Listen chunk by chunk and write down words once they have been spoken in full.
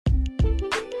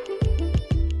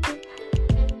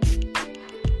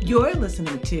You're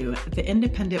listening to the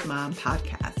Independent Mom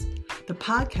Podcast, the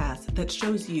podcast that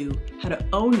shows you how to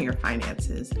own your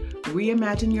finances,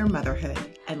 reimagine your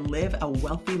motherhood, and live a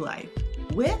wealthy life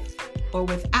with or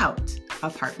without a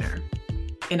partner.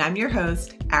 And I'm your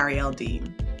host, Ariel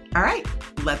Dean. All right,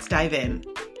 let's dive in.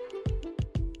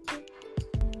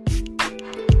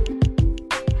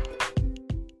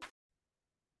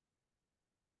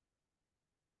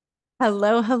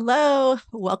 Hello.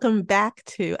 Welcome back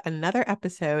to another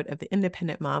episode of the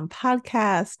Independent Mom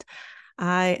Podcast.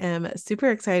 I am super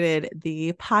excited.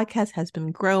 The podcast has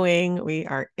been growing. We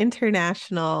are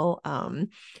international.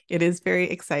 It is very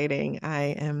exciting. I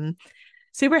am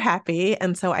super happy.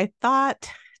 And so I thought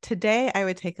today I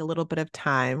would take a little bit of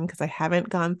time, because I haven't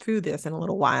gone through this in a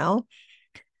little while,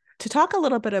 to talk a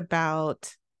little bit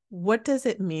about what does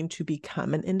it mean to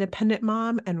become an independent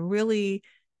mom, and really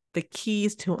the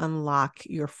keys to unlock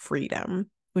your freedom,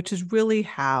 which is really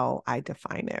how I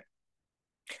define it.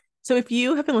 So if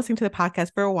you have been listening to the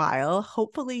podcast for a while,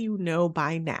 hopefully you know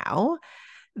by now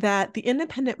that the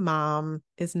independent mom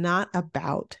is not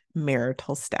about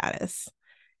marital status.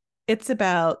 It's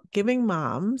about giving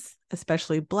moms,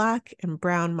 especially Black and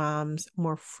Brown moms,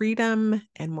 more freedom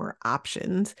and more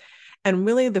options, and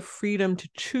really the freedom to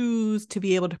choose, to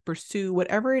be able to pursue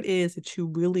whatever it is that you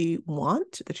really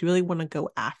want, that you really want to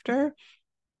go after,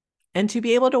 and to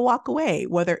be able to walk away,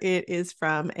 whether it is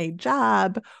from a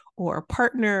job or a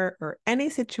partner or any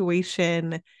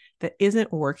situation that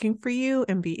isn't working for you,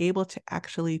 and be able to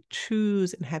actually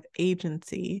choose and have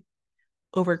agency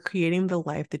over creating the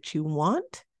life that you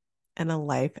want and a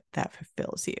life that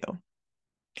fulfills you.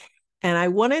 And I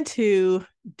wanted to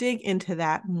dig into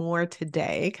that more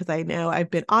today, because I know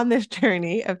I've been on this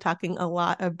journey of talking a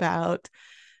lot about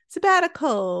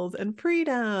sabbaticals and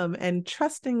freedom and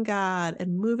trusting God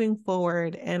and moving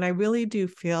forward. And I really do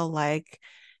feel like,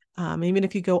 even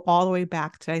if you go all the way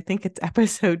back to, I think it's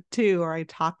episode 2, where I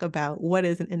talk about what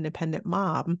is an independent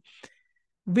mom,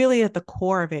 really at the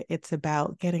core of it, it's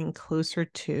about getting closer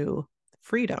to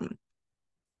freedom.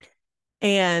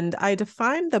 And I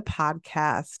defined the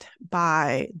podcast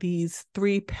by these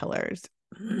 3 pillars.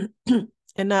 And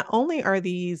not only are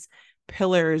these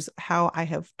pillars how I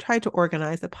have tried to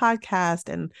organize the podcast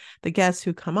and the guests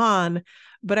who come on,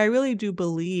 but I really do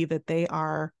believe that they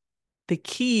are the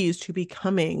keys to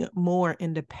becoming more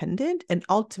independent and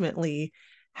ultimately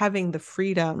having the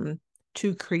freedom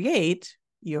to create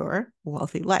your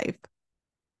wealthy life.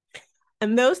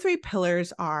 And those 3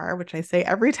 pillars are, which I say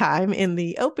every time in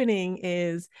the opening,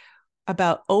 is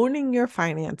about owning your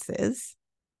finances,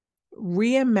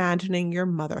 reimagining your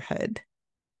motherhood,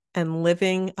 and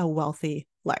living a wealthy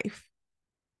life.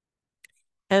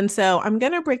 And so I'm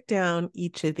going to break down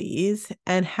each of these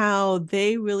and how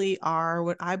they really are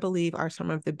what I believe are some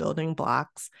of the building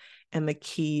blocks and the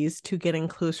keys to getting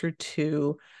closer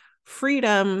to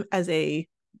freedom as a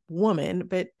woman,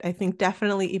 but I think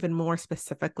definitely even more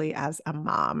specifically as a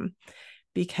mom,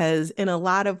 because in a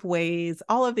lot of ways,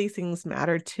 all of these things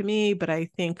matter to me. But I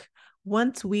think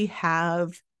once we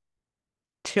have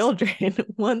children,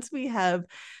 once we have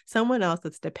someone else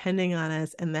that's depending on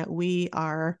us and that we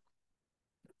are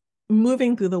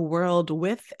moving through the world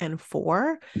with and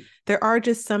for, there are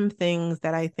just some things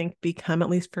that I think become, at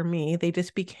least for me, they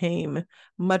just became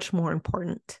much more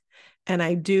important. And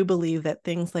I do believe that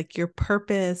things like your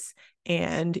purpose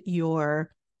and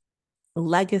your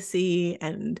legacy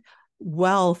and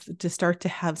wealth just start to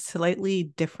have slightly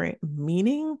different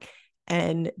meaning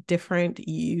and different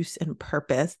use and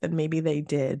purpose than maybe they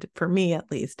did, for me at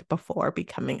least, before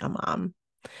becoming a mom.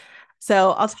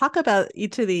 So I'll talk about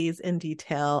each of these in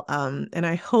detail, and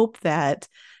I hope that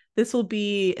this will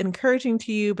be encouraging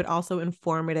to you, but also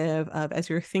informative of as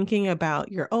you're thinking about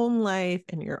your own life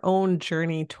and your own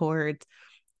journey towards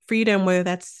freedom, whether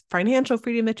that's financial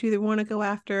freedom that you either want to go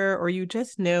after, or you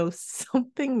just know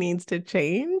something needs to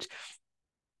change.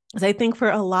 Because I think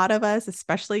for a lot of us,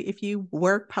 especially if you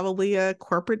work probably a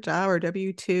corporate job or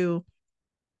W-2,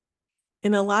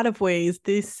 in a lot of ways,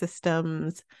 these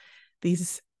systems,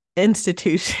 these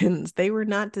institutions, they were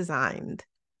not designed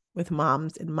with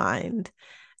moms in mind.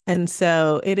 And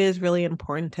so it is really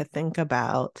important to think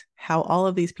about how all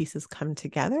of these pieces come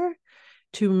together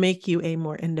to make you a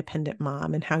more independent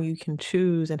mom, and how you can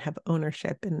choose and have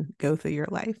ownership and go through your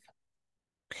life.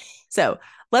 So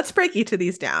let's break each of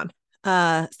these down.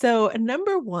 So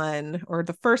number 1, or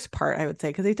the first part, I would say,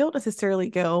 because they don't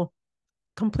necessarily go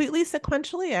completely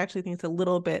sequentially. I actually think it's a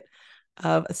little bit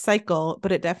of a cycle,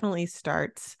 but it definitely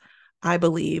starts, I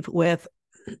believe, with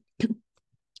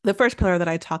the first pillar that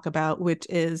I talk about, which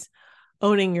is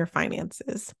owning your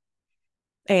finances.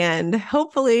 And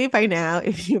hopefully by now,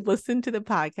 if you've listened to the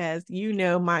podcast, you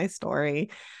know my story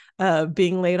of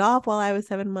being laid off while I was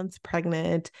 7 months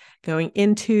pregnant, going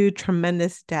into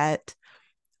tremendous debt,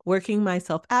 working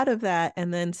myself out of that,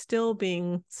 and then still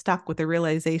being stuck with the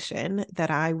realization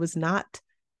that I was not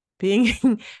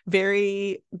being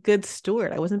very good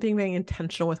steward. I wasn't being very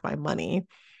intentional with my money.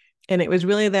 And it was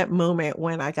really that moment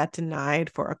when I got denied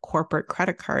for a corporate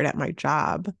credit card at my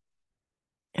job.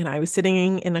 And I was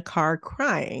sitting in a car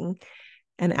crying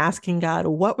and asking God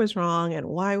what was wrong and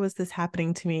why was this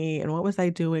happening to me and what was I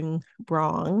doing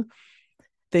wrong.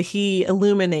 That He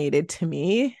illuminated to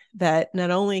me that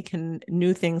not only can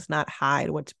new things not hide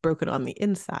what's broken on the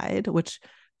inside, which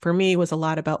for me was a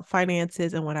lot about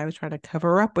finances and what I was trying to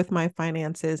cover up with my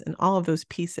finances and all of those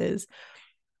pieces,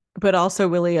 but also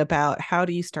really about how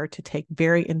do you start to take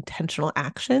very intentional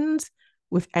actions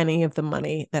with any of the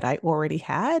money that I already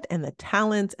had and the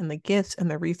talents and the gifts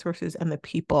and the resources and the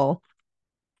people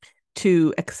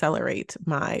to accelerate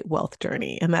my wealth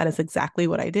journey. And that is exactly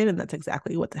what I did. And that's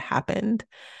exactly what happened.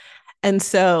 And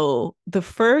so the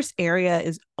first area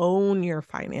is own your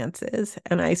finances.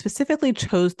 And I specifically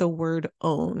chose the word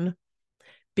own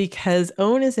because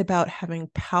own is about having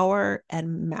power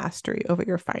and mastery over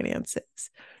your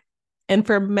finances. And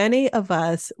for many of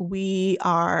us, we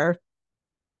are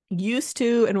used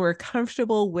to and we're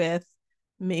comfortable with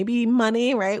maybe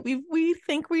money, right? We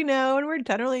think we know and we're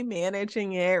generally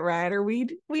managing it, right? Or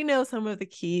we know some of the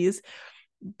keys,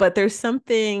 but there's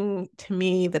something to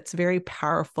me that's very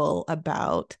powerful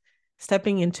about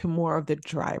stepping into more of the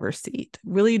driver's seat,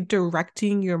 really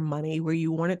directing your money where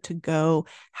you want it to go,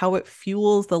 how it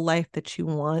fuels the life that you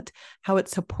want, how it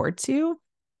supports you.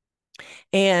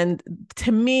 And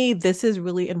to me, this is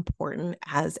really important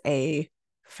as a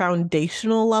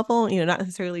foundational level, not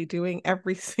necessarily doing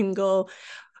every single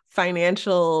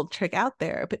financial trick out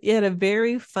there, but at a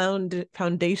very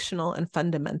foundational and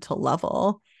fundamental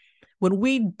level. When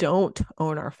we don't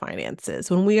own our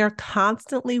finances, when we are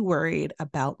constantly worried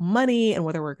about money and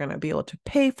whether we're going to be able to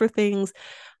pay for things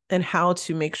and how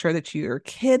to make sure that your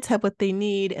kids have what they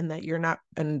need and that you're not,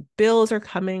 and bills are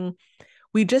coming,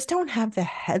 we just don't have the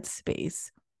headspace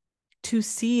to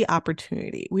see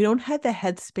opportunity. We don't have the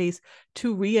headspace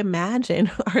to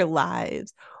reimagine our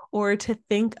lives or to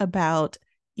think about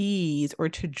ease or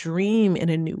to dream in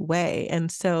a new way.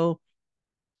 And so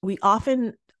we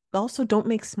often also don't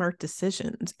make smart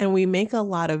decisions, and we make a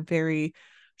lot of very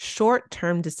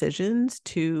short-term decisions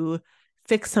to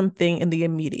fix something in the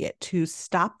immediate, to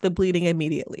stop the bleeding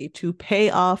immediately, to pay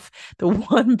off the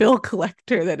one bill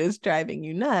collector that is driving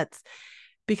you nuts,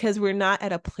 because we're not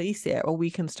at a place yet where we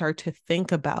can start to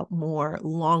think about more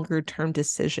longer term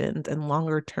decisions and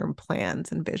longer term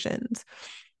plans and visions.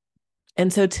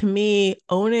 And so to me,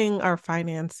 owning our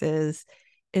finances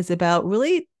is about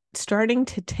really starting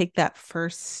to take that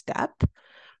first step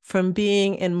from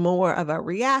being in more of a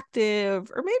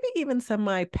reactive or maybe even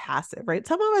semi-passive, right?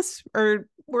 Some of us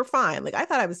were fine. Like I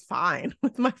thought I was fine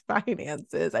with my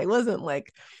finances. I wasn't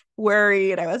like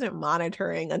worried. I wasn't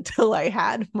monitoring until I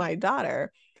had my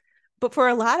daughter. But for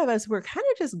a lot of us, we're kind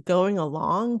of just going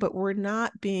along, but we're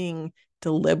not being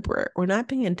deliberate. We're not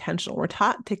being intentional. We're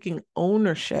not taking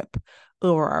ownership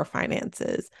over our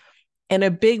finances. And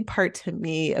a big part to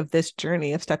me of this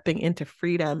journey of stepping into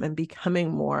freedom and becoming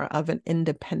more of an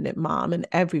independent mom in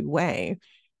every way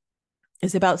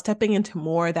is about stepping into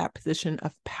more of that position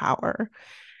of power.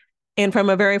 And from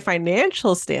a very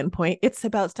financial standpoint, it's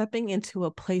about stepping into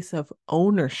a place of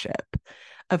ownership,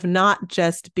 of not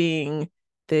just being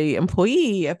the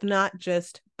employee, of not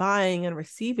just buying and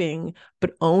receiving,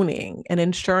 but owning and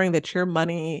ensuring that your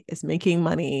money is making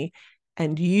money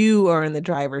and you are in the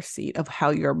driver's seat of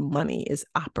how your money is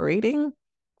operating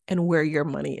and where your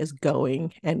money is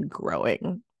going and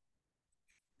growing.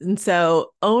 And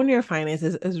so own your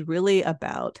finances is really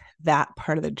about that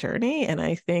part of the journey. And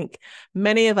I think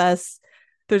many of us,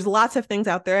 there's lots of things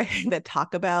out there that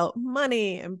talk about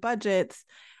money and budgets,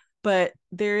 but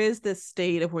there is this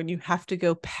state of when you have to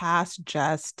go past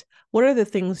just what are the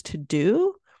things to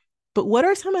do, but what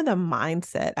are some of the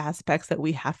mindset aspects that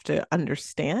we have to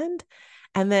understand?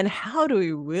 And then how do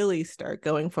we really start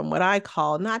going from what I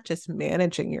call not just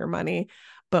managing your money,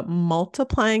 but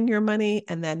multiplying your money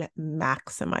and then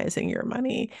maximizing your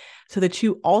money so that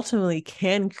you ultimately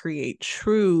can create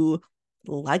true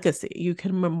legacy. You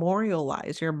can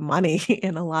memorialize your money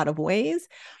in a lot of ways,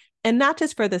 and not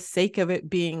just for the sake of it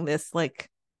being this like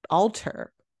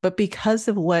altar, but because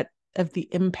of the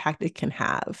impact it can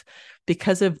have,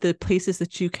 because of the places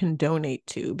that you can donate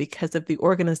to, because of the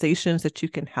organizations that you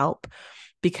can help,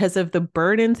 because of the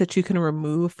burdens that you can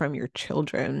remove from your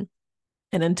children.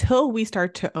 And until we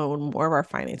start to own more of our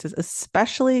finances,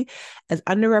 especially as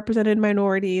underrepresented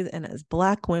minorities and as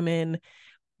Black women,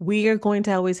 we are going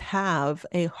to always have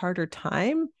a harder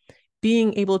time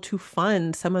being able to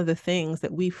fund some of the things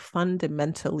that we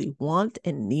fundamentally want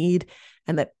and need,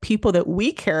 and that people that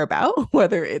we care about,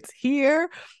 whether it's here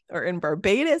or in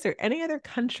Barbados or any other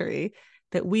country,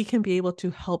 that we can be able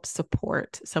to help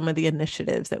support some of the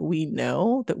initiatives that we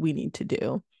know that we need to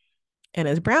do. And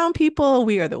as brown people,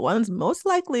 we are the ones most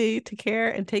likely to care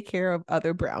and take care of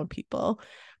other brown people,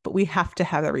 but we have to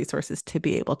have the resources to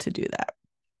be able to do that.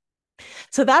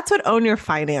 So that's what Own Your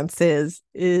Finances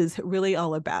is really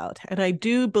all about. And I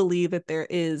do believe that there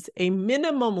is a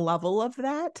minimum level of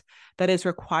that that is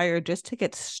required just to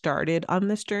get started on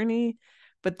this journey.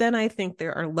 But then I think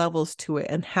there are levels to it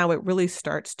and how it really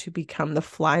starts to become the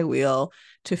flywheel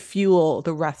to fuel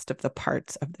the rest of the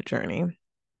parts of the journey.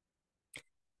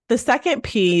 The second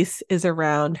piece is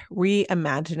around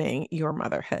reimagining your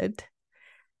motherhood.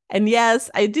 And yes,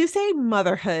 I do say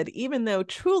motherhood, even though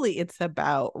truly it's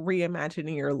about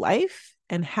reimagining your life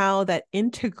and how that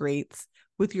integrates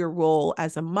with your role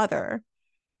as a mother.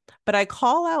 But I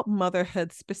call out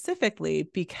motherhood specifically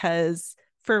because,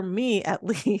 for me at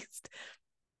least,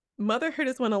 motherhood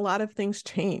is when a lot of things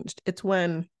changed. It's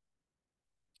when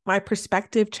my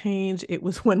perspective changed. It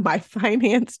was when my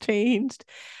finance changed.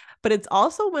 But it's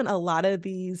also when a lot of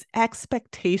these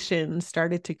expectations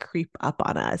started to creep up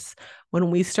on us,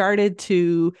 when we started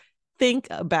to think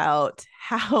about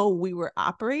how we were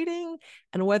operating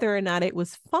and whether or not it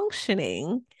was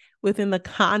functioning within the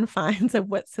confines of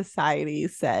what society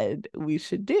said we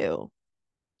should do.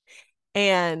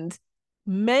 And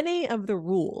many of the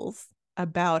rules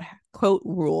about, quote,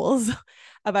 rules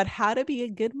about how to be a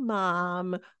good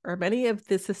mom, or many of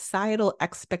the societal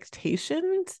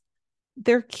expectations,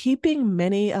 they're keeping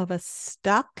many of us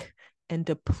stuck and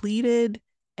depleted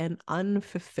and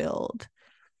unfulfilled.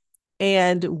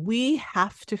 And we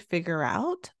have to figure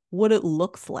out what it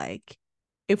looks like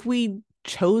if we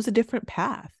chose a different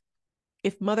path,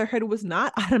 if motherhood was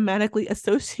not automatically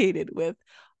associated with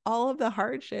all of the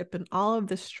hardship and all of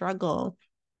the struggle,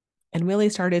 and really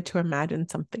started to imagine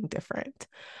something different.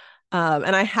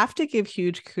 And I have to give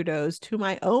huge kudos to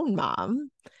my own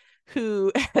mom,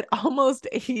 who at almost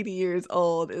 80 years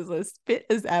old is as fit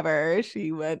as ever.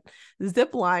 She went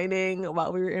zip lining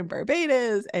while we were in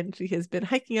Barbados, and she has been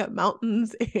hiking up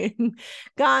mountains in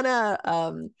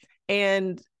Ghana.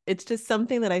 And it's just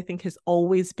something that I think has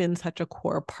always been such a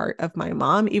core part of my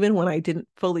mom, even when I didn't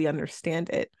fully understand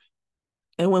it.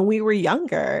 And when we were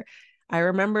younger, I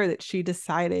remember that she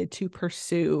decided to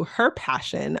pursue her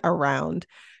passion around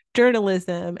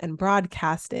journalism and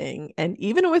broadcasting. And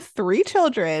even with 3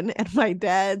 children and my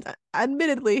dad,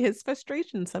 admittedly, his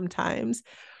frustration sometimes,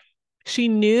 she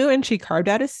knew and she carved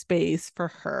out a space for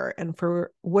her and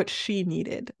for what she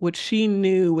needed, what she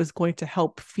knew was going to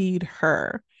help feed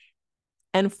her.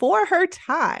 And for her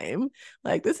time,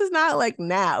 like, this is not like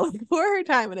now, for her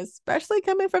time, and especially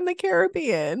coming from the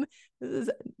Caribbean,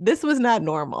 this was not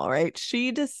normal, right?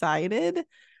 She decided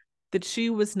that she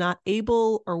was not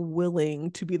able or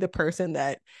willing to be the person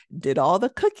that did all the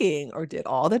cooking or did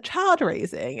all the child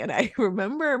raising. And I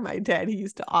remember my dad, he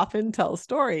used to often tell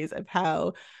stories of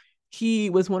how he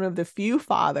was one of the few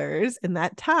fathers in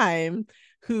that time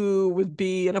who would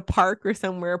be in a park or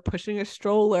somewhere pushing a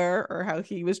stroller, or how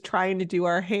he was trying to do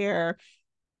our hair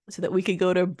so that we could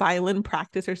go to violin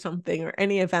practice or something, or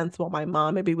any events while my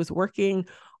mom maybe was working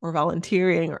or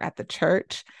volunteering or at the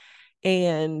church.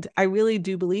 And I really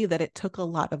do believe that it took a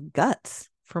lot of guts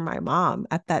for my mom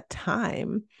at that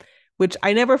time, which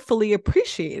I never fully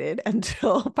appreciated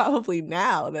until probably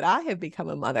now that I have become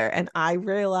a mother. And I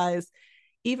realize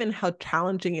even how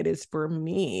challenging it is for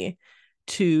me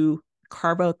to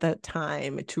carve out that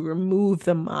time, to remove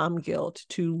the mom guilt,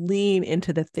 to lean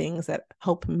into the things that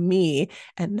help me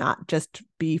and not just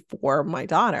be for my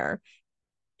daughter.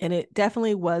 And it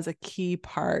definitely was a key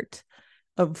part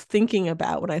of thinking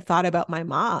about when I thought about my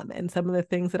mom and some of the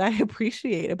things that I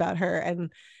appreciate about her,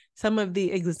 and some of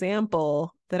the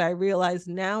example that I realize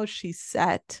now she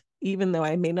set, even though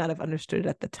I may not have understood it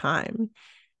at the time.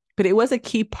 But it was a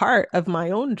key part of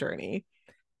my own journey.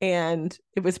 And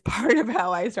it was part of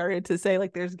how I started to say,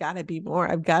 like, there's got to be more.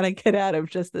 I've got to get out of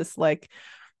just this like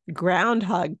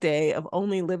Groundhog Day of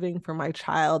only living for my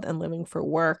child and living for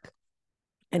work.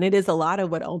 And it is a lot of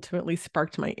what ultimately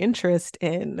sparked my interest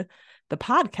in the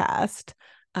podcast,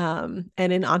 and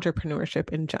in entrepreneurship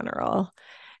in general.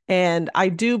 And I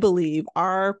do believe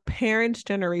our parents'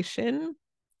 generation,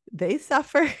 they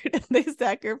suffered and they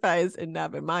sacrificed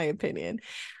enough, in my opinion.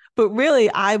 But really,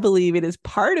 I believe it is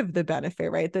part of the benefit,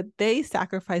 right? That they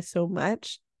sacrifice so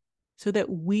much so that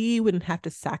we wouldn't have to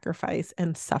sacrifice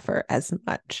and suffer as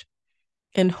much.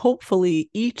 And hopefully,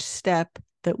 each step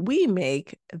that we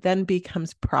make then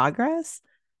becomes progress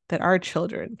that our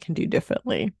children can do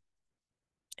differently.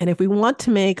 And if we want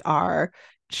to make our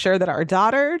sure that our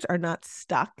daughters are not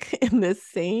stuck in this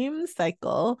same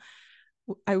cycle,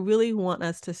 I really want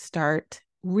us to start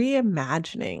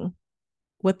reimagining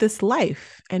what this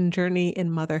life and journey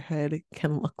in motherhood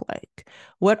can look like.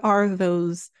 What are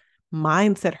those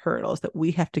mindset hurdles that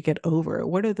we have to get over?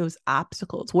 What are those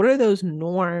obstacles? What are those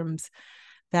norms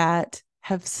that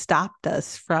have stopped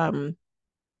us from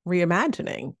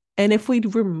reimagining? And if we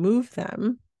remove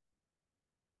them,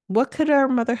 what could our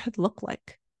motherhood look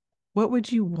like? What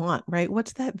would you want, right?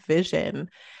 What's that vision?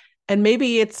 And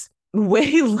maybe it's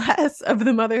way less of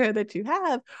the motherhood that you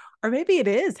have, or maybe it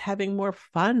is having more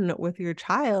fun with your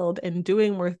child and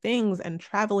doing more things and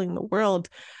traveling the world.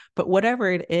 But whatever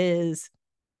it is,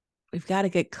 we've got to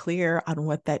get clear on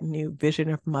what that new vision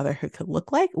of motherhood could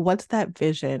look like. What's that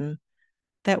vision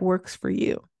that works for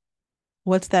you?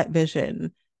 What's that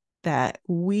vision that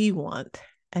we want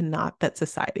and not that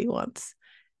society wants?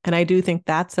 And I do think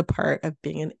that's a part of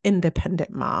being an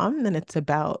independent mom. And it's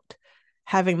about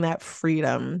having that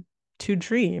freedom to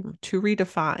dream, to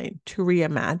redefine, to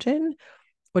reimagine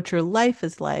what your life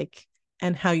is like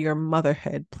and how your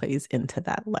motherhood plays into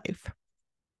that life.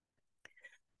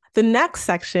 The next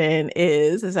section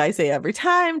is, as I say every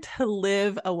time, to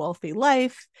live a wealthy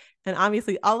life. And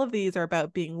obviously, all of these are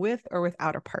about being with or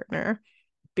without a partner,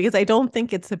 because I don't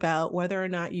think it's about whether or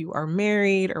not you are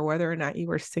married or whether or not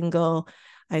you are single.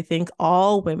 I think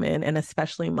all women, and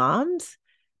especially moms,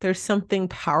 there's something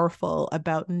powerful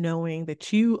about knowing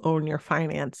that you own your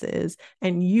finances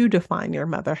and you define your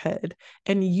motherhood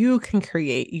and you can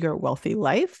create your wealthy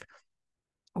life,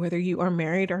 whether you are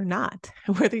married or not,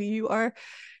 whether you are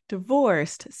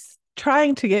divorced,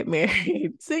 trying to get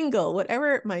married, single,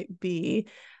 whatever it might be.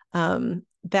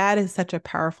 That is such a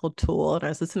powerful tool. And I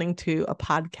was listening to a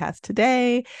podcast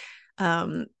today,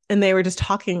 and they were just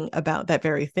talking about that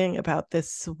very thing, about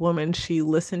this woman. She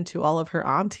listened to all of her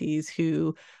aunties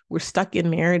who were stuck in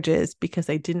marriages because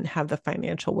they didn't have the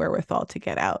financial wherewithal to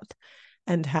get out,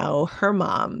 and how her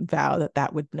mom vowed that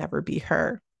that would never be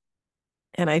her.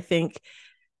 And I think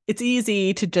it's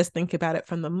easy to just think about it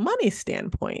from the money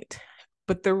standpoint.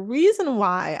 But the reason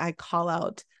why I call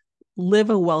out live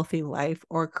a wealthy life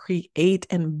or create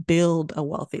and build a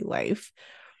wealthy life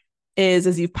is,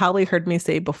 as you've probably heard me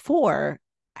say before,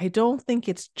 I don't think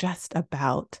it's just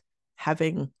about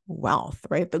having wealth,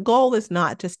 right? The goal is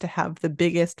not just to have the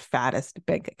biggest, fattest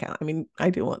bank account. I mean, I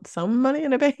do want some money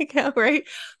in a bank account, right?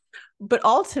 But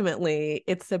ultimately,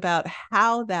 it's about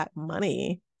how that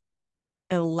money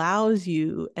allows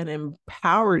you and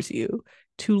empowers you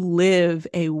to live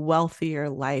a wealthier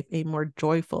life, a more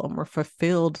joyful, more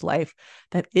fulfilled life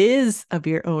that is of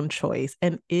your own choice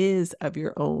and is of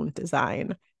your own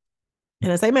design.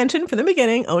 And as I mentioned from the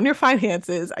beginning, own your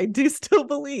finances. I do still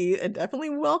believe and definitely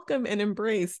welcome and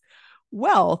embrace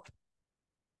wealth,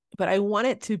 but I want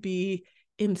it to be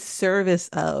in service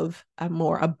of a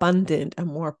more abundant, a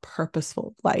more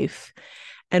purposeful life.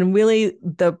 And really,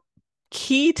 the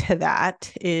key to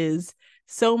that is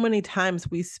so many times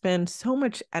we spend so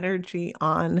much energy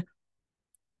on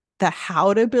the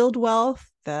how to build wealth,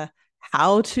 the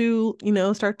how to,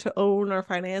 start to own our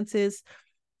finances,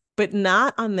 but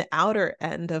not on the outer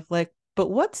end of like, but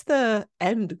what's the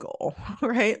end goal,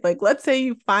 right? Like, let's say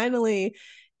you finally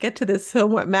get to this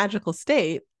somewhat magical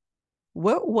state.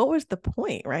 What was the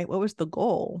point, right? What was the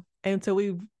goal? And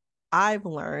so I've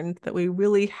learned that we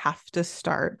really have to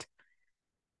start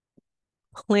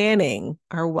planning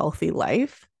our wealthy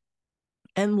life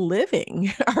and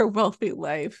living our wealthy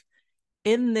life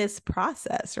in this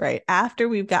process, right? After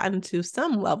we've gotten to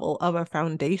some level of a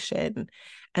foundation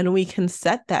and we can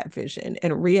set that vision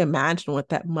and reimagine what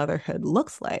that motherhood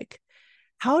looks like,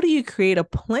 how do you create a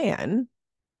plan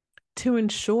to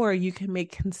ensure you can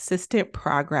make consistent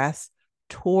progress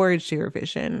towards your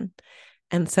vision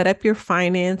and set up your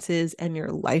finances and your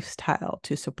lifestyle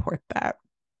to support that?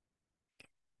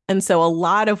 And so a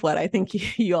lot of what I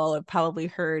think you all have probably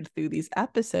heard through these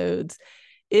episodes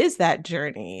is that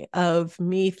journey of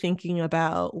me thinking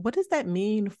about, what does that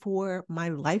mean for my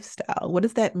lifestyle? What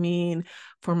does that mean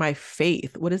for my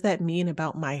faith? What does that mean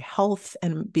about my health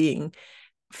and being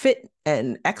fit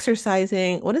and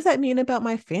exercising? What does that mean about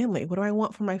my family? What do I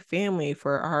want for my family,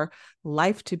 for our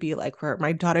life to be like, for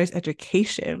my daughter's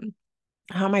education?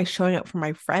 How am I showing up for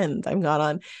my friends? I've gone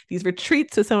on these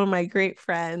retreats with some of my great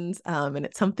friends, and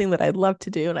it's something that I'd love to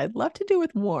do and I'd love to do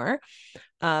with more.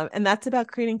 And that's about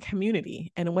creating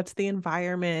community and what's the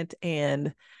environment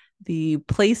and the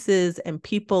places and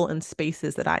people and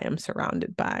spaces that I am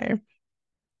surrounded by.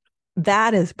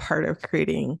 That is part of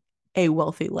creating a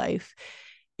wealthy life.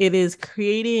 It is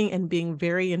creating and being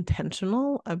very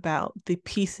intentional about the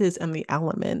pieces and the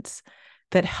elements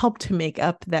that help to make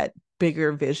up that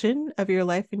bigger vision of your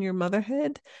life and your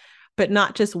motherhood, but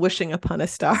not just wishing upon a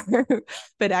star,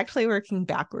 but actually working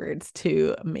backwards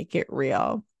to make it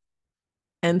real.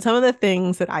 And some of the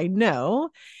things that I know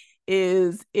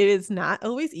is it is not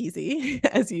always easy.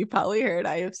 As you probably heard,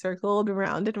 I have circled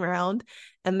around and around.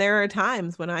 And there are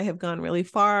times when I have gone really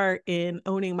far in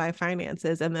owning my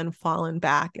finances and then fallen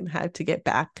back and had to get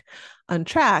back on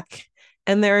track.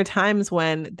 And there are times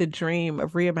when the dream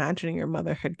of reimagining your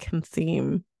motherhood can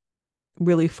seem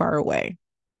really far away.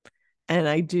 And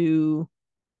I do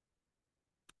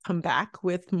come back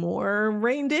with more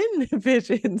reined in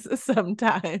visions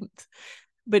sometimes.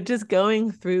 But just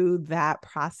going through that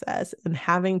process and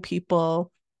having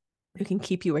people who can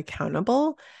keep you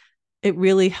accountable, it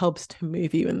really helps to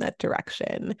move you in that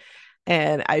direction.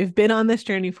 And I've been on this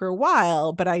journey for a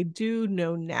while, but I do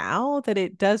know now that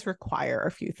it does require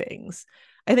a few things.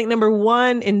 I think number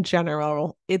one, in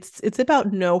general, it's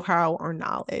about know-how or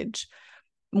knowledge.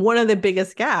 One of the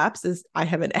biggest gaps is I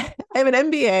have an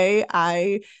MBA.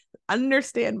 I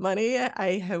understand money.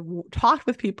 I have talked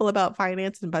with people about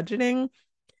finance and budgeting,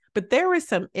 but there was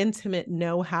some intimate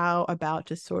know-how about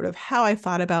just sort of how I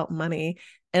thought about money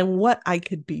and what I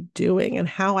could be doing and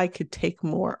how I could take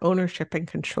more ownership and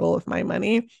control of my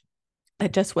money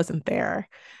that just wasn't there.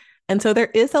 And so there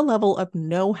is a level of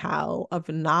know-how, of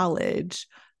knowledge,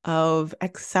 of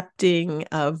accepting,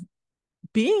 of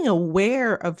being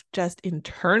aware of just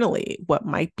internally what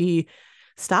might be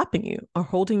stopping you or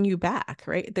holding you back,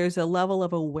 right? There's a level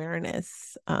of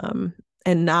awareness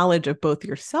and knowledge of both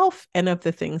yourself and of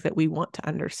the things that we want to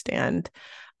understand.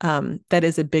 That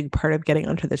is a big part of getting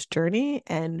onto this journey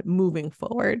and moving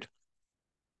forward.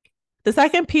 The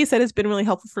second piece that has been really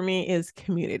helpful for me is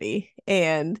community.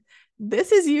 And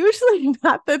this is usually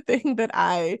not the thing that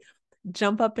I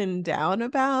jump up and down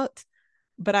about,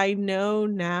 but I know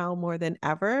now more than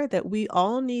ever that we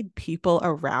all need people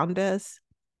around us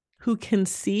who can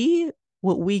see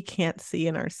what we can't see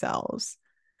in ourselves,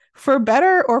 for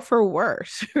better or for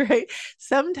worse, right?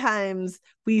 Sometimes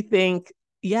we think,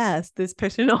 yes, this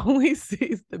person only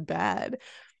sees the bad,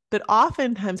 but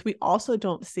oftentimes we also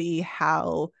don't see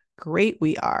how great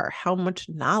we are, how much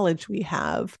knowledge we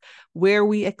have, where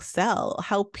we excel,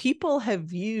 how people have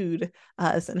viewed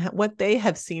us and what they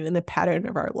have seen in the pattern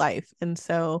of our life. And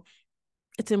so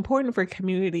it's important for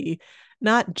community,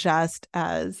 not just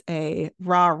as a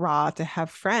rah to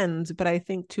have friends, but I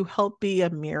think to help be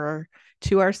a mirror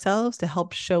to ourselves, to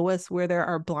help show us where there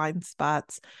are blind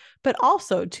spots, but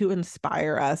also to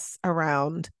inspire us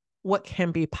around what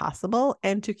can be possible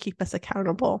and to keep us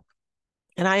accountable.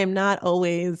 And I am not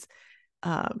always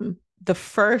the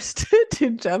first to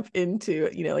jump into,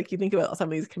 like you think about some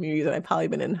of these communities, and I've probably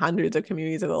been in hundreds of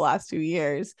communities over the last 2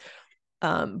 years.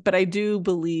 But I do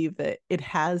believe that it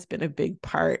has been a big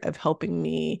part of helping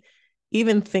me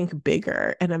even think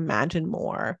bigger and imagine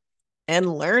more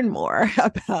and learn more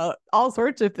about all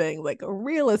sorts of things like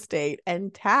real estate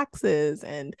and taxes.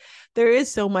 And there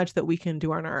is so much that we can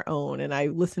do on our own. And I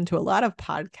listen to a lot of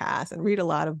podcasts and read a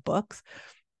lot of books.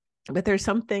 But there's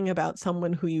something about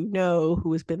someone who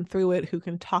who has been through it, who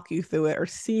can talk you through it, or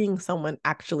seeing someone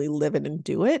actually live it and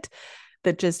do it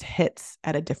that just hits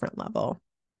at a different level.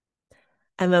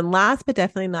 And then last but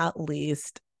definitely not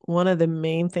least, one of the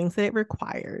main things that it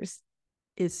requires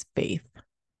is faith.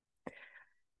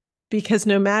 Because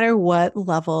no matter what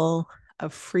level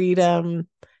of freedom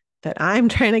that I'm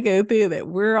trying to go through, that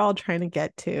we're all trying to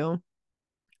get to,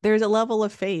 there's a level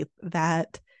of faith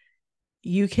that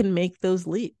you can make those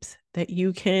leaps, that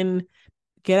you can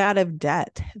get out of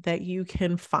debt, that you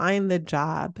can find the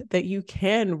job, that you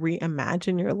can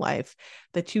reimagine your life,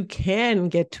 that you can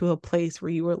get to a place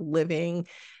where you are living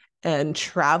and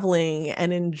traveling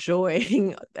and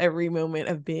enjoying every moment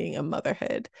of being a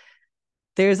motherhood.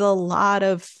 There's a lot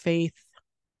of faith,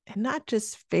 and not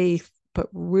just faith, but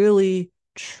really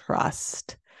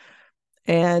trust.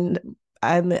 And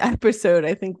on the episode,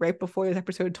 I think right before this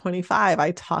episode 25,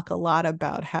 I talk a lot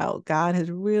about how God has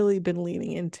really been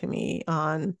leaning into me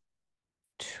on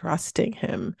trusting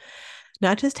him,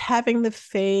 not just having the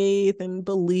faith and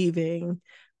believing,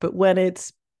 but when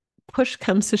it's push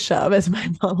comes to shove, as my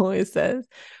mom always says,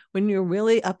 when you're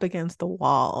really up against the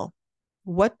wall,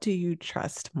 what do you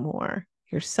trust more?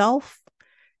 Yourself,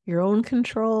 your own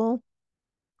control,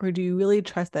 Or do you really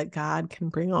trust that God can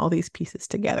bring all these pieces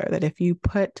together? That if you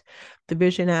put the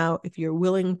vision out, if you're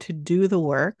willing to do the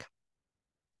work,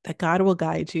 that God will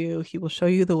guide you, He will show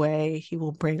you the way, He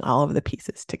will bring all of the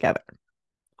pieces together.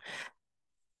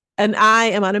 And I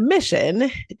am on a mission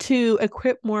to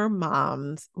equip more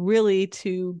moms really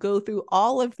to go through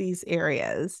all of these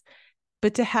areas,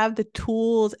 but to have the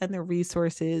tools and the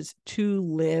resources to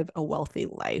live a wealthy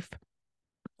life.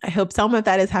 I hope some of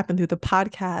that has happened through the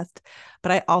podcast,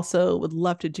 but I also would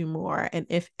love to do more. And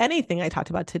if anything I talked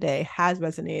about today has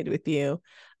resonated with you,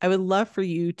 I would love for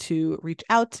you to reach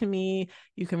out to me.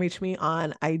 You can reach me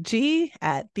on IG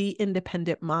at The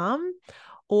Independent Mom,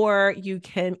 or you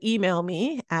can email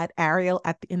me at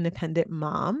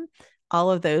Ariel@theindependentmom.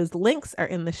 All of those links are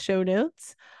in the show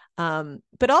notes.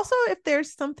 But also, if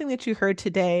there's something that you heard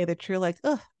today that you're like,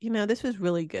 oh, this was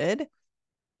really good,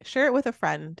 share it with a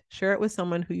friend, share it with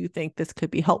someone who you think this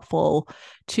could be helpful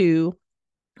to.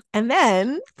 And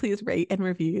then please rate and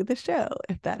review the show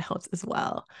if that helps as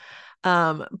well.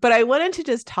 But I wanted to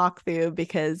just talk through,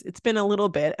 because it's been a little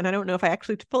bit, and I don't know if I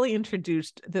actually fully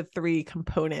introduced the 3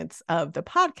 components of the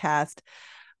podcast,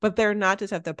 but they're not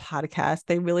just of the podcast.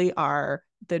 They really are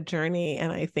the journey,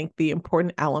 and I think the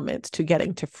important elements to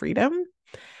getting to freedom.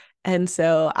 And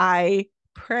so I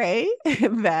pray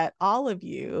that all of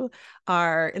you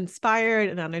are inspired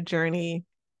and on a journey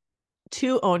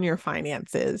to own your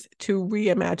finances, to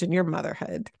reimagine your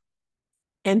motherhood,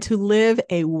 and to live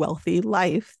a wealthy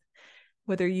life,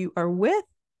 whether you are with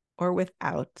or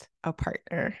without a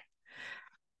partner.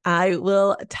 I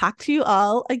will talk to you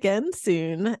all again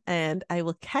soon, and I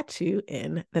will catch you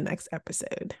in the next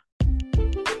episode.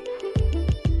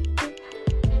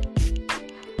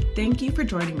 Thank you for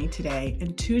joining me today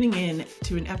and tuning in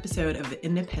to an episode of the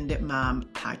Independent Mom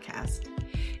podcast.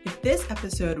 If this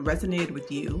episode resonated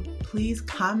with you, please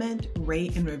comment,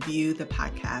 rate, and review the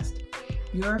podcast.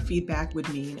 Your feedback would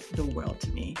mean the world to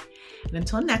me. And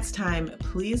until next time,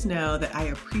 please know that I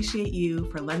appreciate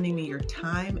you for lending me your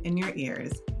time and your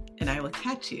ears, and I will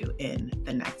catch you in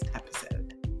the next episode.